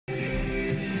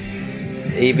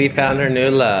Evie found her new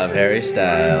love, Harry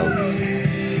Styles.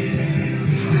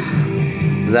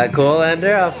 Is that cool,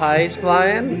 Ender, how high he's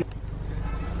flying?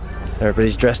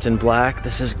 Everybody's dressed in black.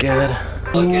 This is good.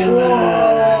 Look at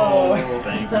that.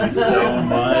 Thank you so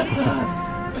much.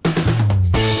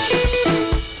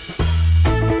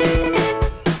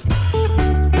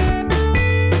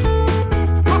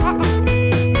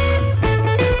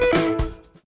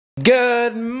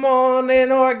 Good morning,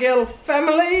 Orgill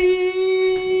family.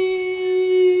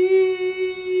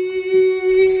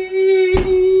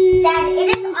 Dad, it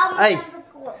is almost Hey. time for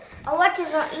school. Our watch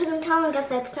is not even telling us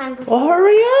it's time for school. Well,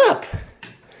 hurry up.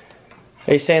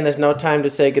 Are you saying there's no time to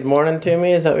say good morning to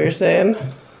me? Is that what you're saying?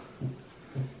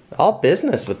 All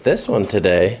business with this one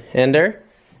today. Ender,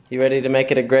 you ready to make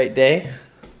it a great day?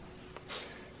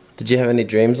 Did you have any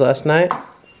dreams last night?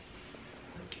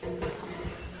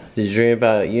 Did you dream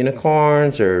about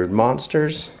unicorns or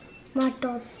monsters?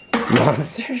 Monsters.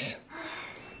 Monsters?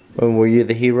 When were you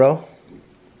the hero?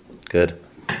 Good.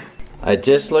 I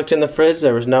just looked in the fridge,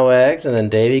 there was no eggs, and then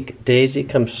Daisy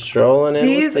comes strolling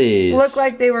in with these. Look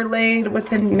like they were laid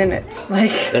within minutes.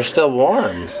 Like They're still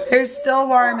warm. they're still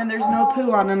warm and there's no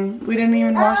poo on them. We didn't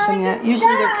even wash them yet.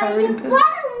 Usually they're covered in poo.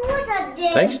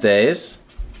 Thanks, Days.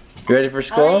 You ready for All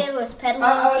school? I did was peddle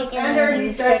the chicken and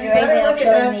he started raising up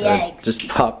showing the eggs. Just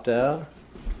popped out.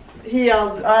 He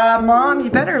yells, Mom, you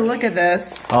better look at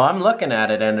this. Oh, I'm looking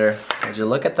at it, Ender. Did you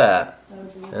look at that?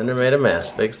 Ender made a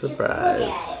mess. Big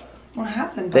surprise. What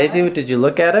happened? Daisy, did you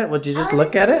look at it? Would you just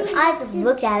look at it? I just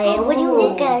looked at it. Would you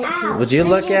look at it too? Would you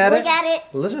look at it? Look at it.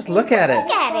 Let's just look at it.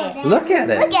 Look at it. Look at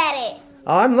it. Look at it.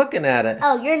 Oh, I'm looking at it.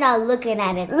 Oh, you're not looking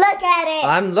at it. Look at it.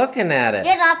 I'm looking at it.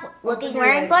 You're not looking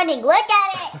where I'm pointing. Look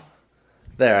at it.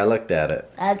 There, I looked at it.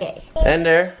 Okay.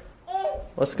 Ender,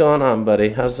 what's going on, buddy?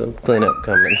 How's the cleanup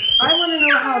coming? I want to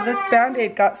know how this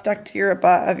Band-Aid got stuck to your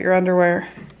butt of your underwear.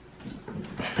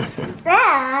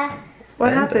 Yeah.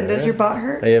 What happened? Does your butt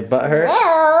hurt? Are your butt hurt?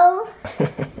 Well,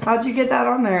 How'd you get that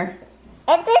on there?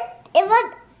 it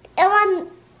was on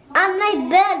my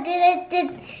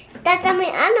bed. That's on my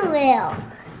underwear.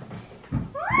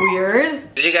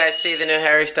 Weird. Did you guys see the new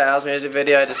Harry Styles music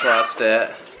video? I just watched it.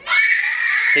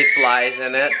 He flies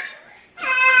in it.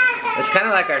 It's kind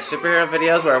of like our superhero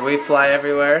videos where we fly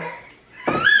everywhere.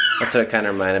 That's what it kind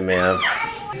of reminded me of.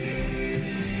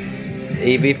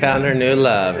 Evie found her new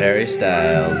love, Harry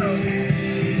Styles.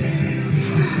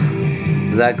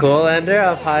 Is that cool, Ender,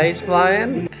 how high he's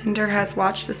flying? Ender has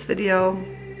watched this video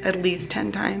at least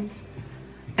 10 times.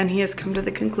 And he has come to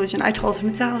the conclusion. I told him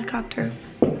it's a helicopter.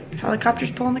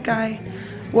 Helicopter's pulling the guy.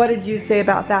 What did you say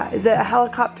about that? Is it a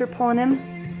helicopter pulling him?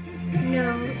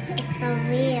 No, it's for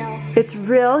real. It's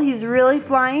real? He's really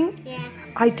flying? Yeah.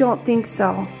 I don't think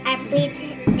so. I beat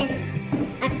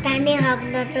a tiny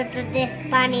helicopter to this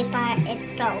bunny by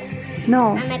itself.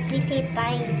 No. And I beat it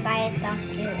by itself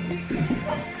too.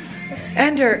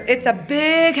 Ender, it's a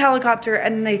big helicopter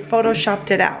and they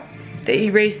photoshopped it out. They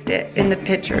erased it in the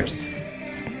pictures.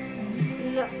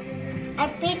 No, I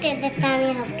beat it a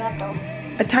tiny helicopter.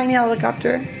 A tiny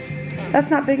helicopter? That's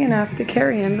not big enough to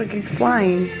carry him. Look, he's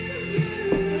flying.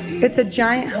 It's a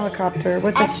giant helicopter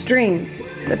with a string,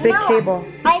 the big cable.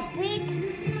 I beat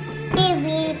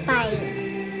Davey by it.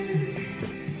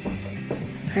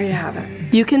 There you have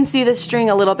it. You can see the string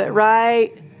a little bit,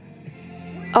 right?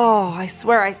 Oh, I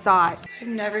swear I saw it. I've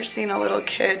never seen a little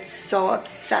kid so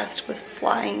obsessed with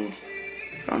flying.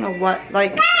 I don't know what,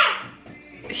 like,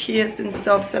 he has been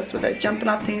so obsessed with it. Jumping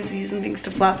off things, using things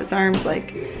to flap his arms.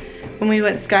 Like, when we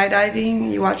went skydiving,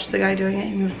 you watched the guy doing it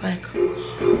and he was like,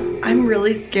 I'm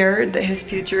really scared that his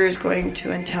future is going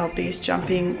to entail base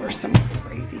jumping or some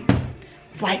crazy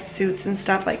flight suits and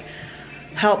stuff. Like,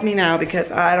 help me now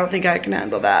because I don't think I can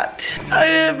handle that.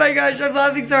 Oh my gosh, I'm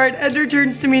laughing so hard. Ender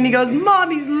turns to me and he goes,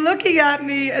 Mom, he's looking at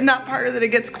me. And that part that it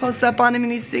gets close up on him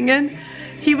and he's singing.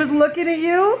 He was looking at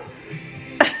you?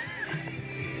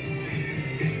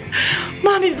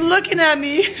 Mom, he's looking at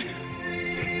me.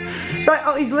 Right,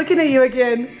 oh, he's looking at you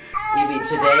again. Evie,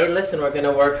 today, listen, we're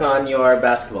gonna work on your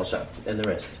basketball shots. In the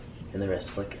wrist. In the wrist.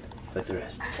 Flick it. Flick the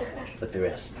wrist. Flick the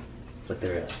wrist. Flick the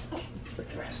wrist. Flick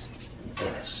the wrist. And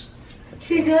finish.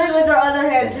 She's doing it with her other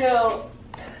hand too.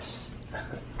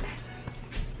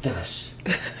 Finish.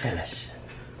 Finish.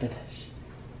 Finish.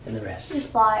 In the wrist. She's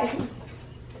flying.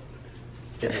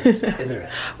 In the wrist. In the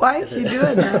wrist. Why is she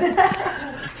doing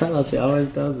that? I don't know, she always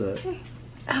does it.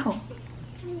 Ow.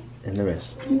 In the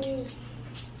wrist. You're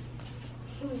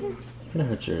gonna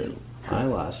hurt your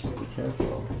eyelashes, be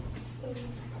careful.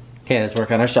 Okay, let's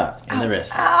work on our shot. In the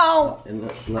wrist. Ow.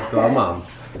 Let go of Mom.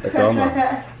 Let go of Mom.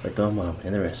 Let go of Mom.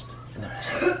 In the wrist. In the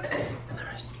wrist. In the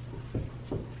wrist.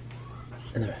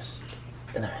 In the wrist.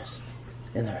 In the wrist.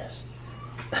 In the wrist.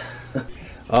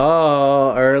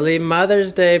 Oh, early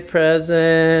Mother's Day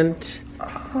present.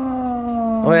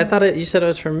 Oh. Oh, I thought you said it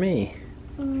was for me.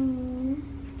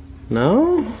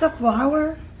 No? Is this a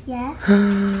flower? Yeah.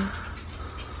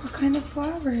 What kind of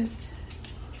flower is it?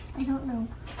 I don't know.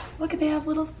 Look, they have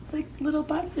little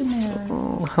buds in there.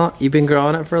 Oh, huh? You been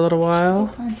growing it for a little while?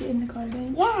 Plant it in the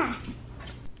garden. Yeah.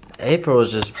 April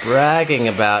was just bragging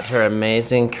about her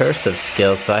amazing cursive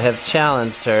skills, so I have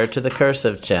challenged her to the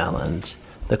cursive challenge.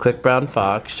 The quick brown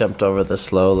fox jumped over the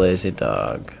slow, lazy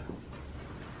dog.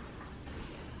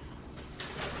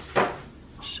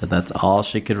 So that's all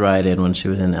she could write in when she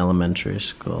was in elementary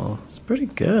school. It's pretty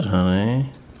good, honey.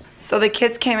 So the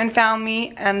kids came and found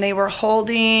me, and they were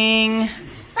holding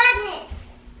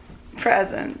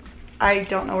presents. I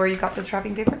don't know where you got this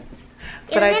wrapping paper,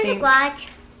 but I think Watch.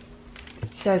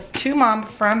 it says to Mom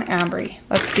from Ambry.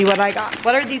 Let's see what I got.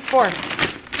 What are these for?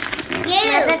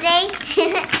 Mother's Day.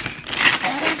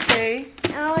 Mother's Day.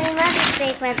 Oh, we Mother's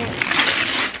Day present.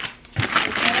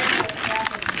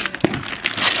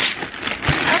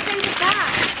 Open the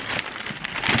box.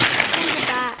 Open the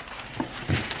box.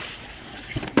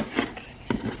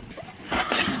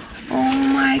 Oh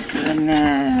my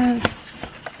goodness.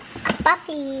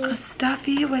 Buffy.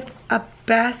 Stuffy with a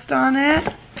vest on it,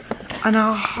 and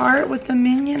a heart with a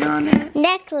minion on it.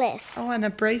 Necklace. Oh, and a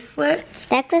bracelet.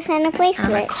 Necklace and a And a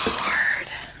bracelet. card.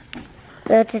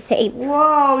 Go to tape.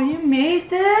 Whoa, you made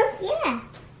this? Yeah.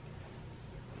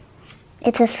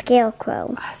 It's a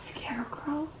scarecrow. A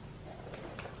scarecrow.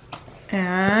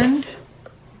 And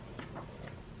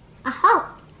A hoe.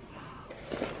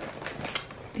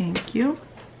 thank you.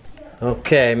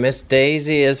 Okay, Miss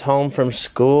Daisy is home from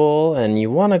school, and you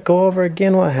want to go over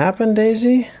again what happened,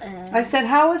 Daisy? I said,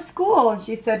 how was school? And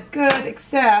she said, good,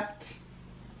 except.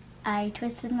 I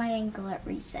twisted my ankle at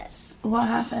recess. What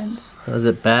happened? Was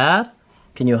it bad?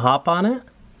 Can you hop on it?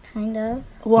 Kind of.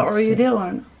 What were you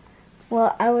doing?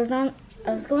 Well, I was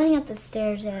going up the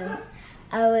stairs and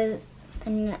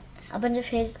and a bunch of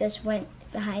kids just went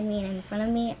behind me and in front of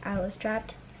me. I was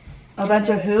trapped. A bunch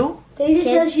of who? Daisy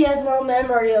says Kids. she has no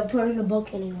memory of putting a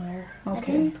book anywhere. I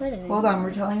Okay. didn't put it in. Hold on,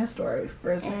 we're telling a story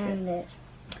for a second.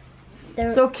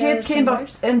 And So kids came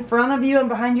in front of you and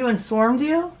behind you and swarmed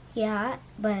you? Yeah,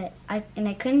 but I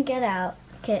couldn't get out,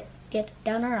 get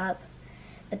down or up.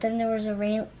 But then there was a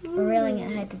railing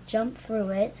and I had to jump through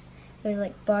it. There was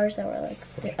like bars that were like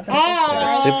Like a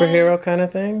superhero kind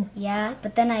of thing? Yeah,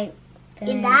 but then I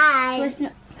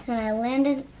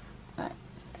landed.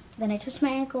 Then I twisted my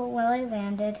ankle while I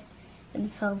landed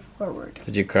and fell forward.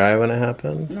 Did you cry when it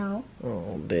happened? No.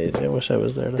 Oh, Daisy, I wish I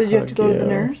was there to Did you have to go to the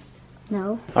nurse?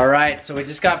 No. All right, so we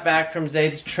just got back from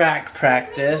Zayd's track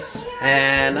practice,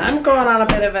 and I'm going on a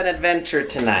bit of an adventure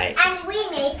tonight. And we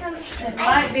made some. It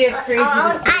might be a crazy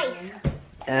ice.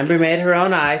 Amber made her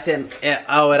own ice, and it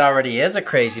already is a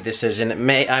crazy decision.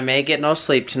 I may get no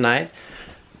sleep tonight,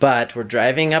 but we're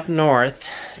driving up north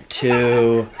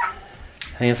to,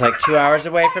 I think it's like 2 hours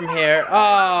away from here.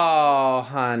 Oh,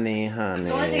 honey. The only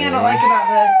thing I don't like about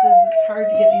this is it's hard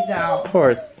to get these out.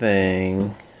 Poor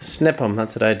thing. Snip them,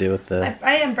 that's what I do with the...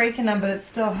 I am breaking them, but it's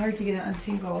still hard to get it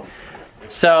untangled.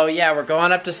 So yeah, we're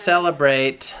going up to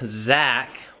celebrate Zach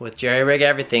with Jerry Rig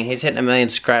Everything. He's hitting 1 million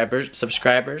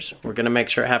subscribers. We're gonna make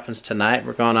sure it happens tonight.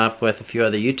 We're going up with a few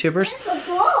other YouTubers.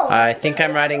 I think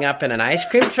I'm riding up in an ice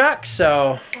cream truck,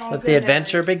 so let the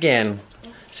adventure begin.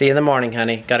 See you in the morning,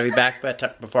 honey. Gotta be back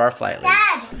before our flight leaves.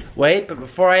 Dad. Wait, but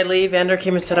before I leave, Ender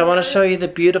came and said, I want to show you the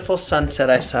beautiful sunset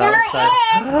I saw outside.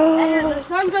 And the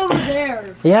sun's over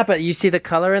there. Yeah, but you see the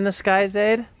color in the sky,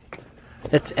 Zayd?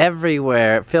 It's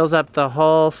everywhere. It fills up the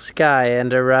whole sky,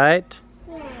 Ender, right?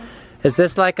 Yeah. Is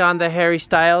this like on the Harry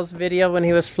Styles video when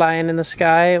he was flying in the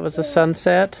sky? It was a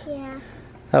sunset? Yeah.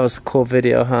 That was a cool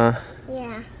video, huh?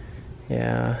 Yeah.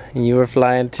 Yeah, and you were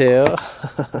flying too.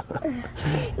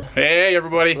 Hey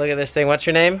everybody, Look at this thing. What's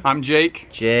your name? I'm Jake.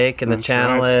 Jake, and the That's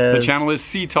channel right. is... The channel is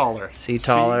Sea Taller. Sea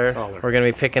Taller. We're gonna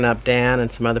be picking up Dan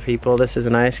and some other people. This is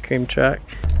an ice cream truck.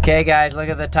 Okay guys, look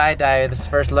at the tie-dye. This is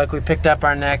the first look. We picked up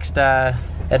our next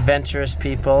adventurous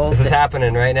people. This is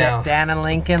happening right now. Dan and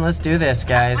Lincoln, let's do this,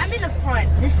 guys. I'm in the front.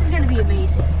 This is gonna be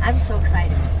amazing. I'm so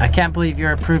excited. I can't believe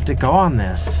you're approved to go on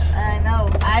this. I know.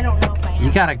 I don't know if I am.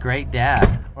 You got a great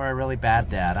dad. Or a really bad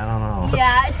dad, I don't know.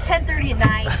 Yeah, it's 10:30 at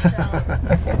night, so.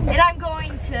 And I'm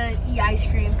going to eat ice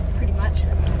cream, pretty much.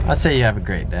 I'd say you have a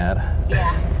great dad.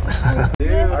 Yeah.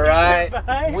 All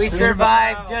right, we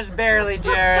survived just barely,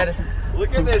 Jared.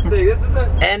 Look at this thing. This is the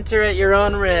Enter at your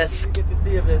own risk. get to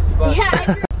see of this. But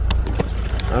Yeah.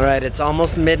 All right, it's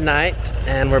almost midnight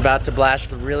and we're about to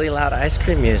blast the really loud ice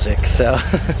cream music, so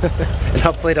and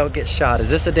hopefully don't get shot.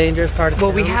 Is this a dangerous part of town?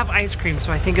 Well, we have ice cream,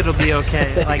 so I think it'll be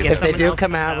okay. Like if they do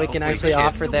come out, we can actually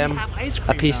offer them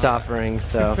a peace offering,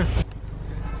 so.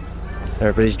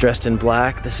 Everybody's dressed in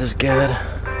black. This is good.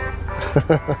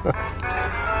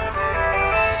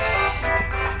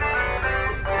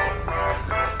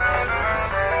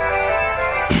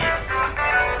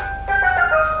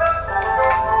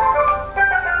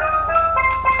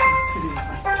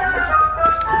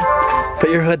 Put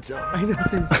your hoods on. I know,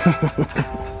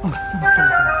 seriously.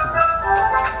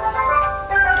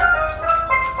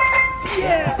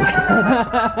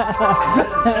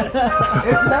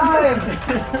 It's time!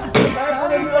 Time for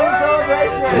the million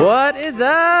celebration! What is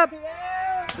up?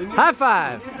 High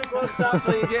five! Music won't stop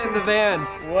till you get in the van.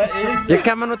 What is this? You're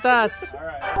coming with us.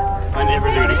 My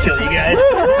neighbors are gonna kill you guys.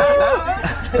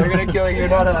 They're gonna kill you,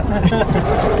 not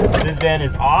us. This van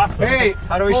is awesome. Hey,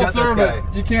 how do we shut service. this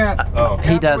guy? You can't. Oh,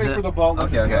 He does Wait it. for the ball.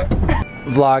 okay.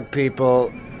 Vlog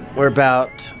people, we're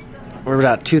about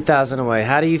 2,000 away.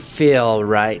 How do you feel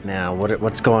right now?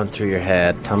 What's going through your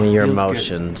head? Tell me your Feels good.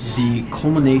 emotions. The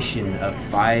culmination of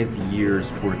 5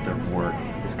 years worth of work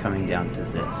is coming down to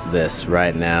This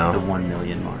right the now. 1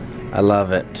 million mark. I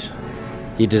love it.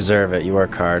 You deserve it. You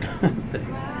work hard.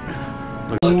 Thanks.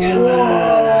 Look at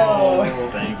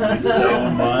that. Thank you so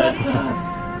much.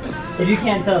 If you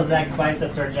can't tell, Zach's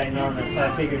biceps are ginormous, so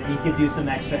I figured he could do some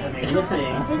extra heavy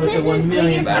lifting with the is 1 his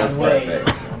million biggest pound weight.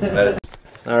 That is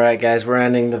All right, guys, we're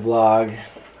ending the vlog. I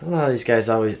don't know, these guys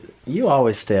you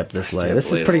always stay up this late. up This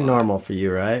is late a pretty lot. normal for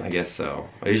you, I right? guess so.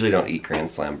 I usually don't eat Grand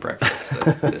Slam breakfast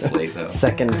this late though.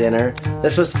 Second dinner.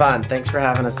 This was fun. Thanks for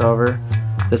having us over.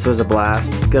 This was a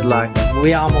blast. Good luck.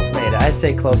 We almost made it. I'd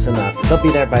say close enough. They'll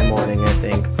be there by morning, I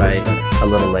think, by a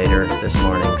little later this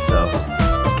morning. So,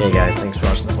 okay, guys, thanks for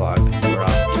watching the vlog.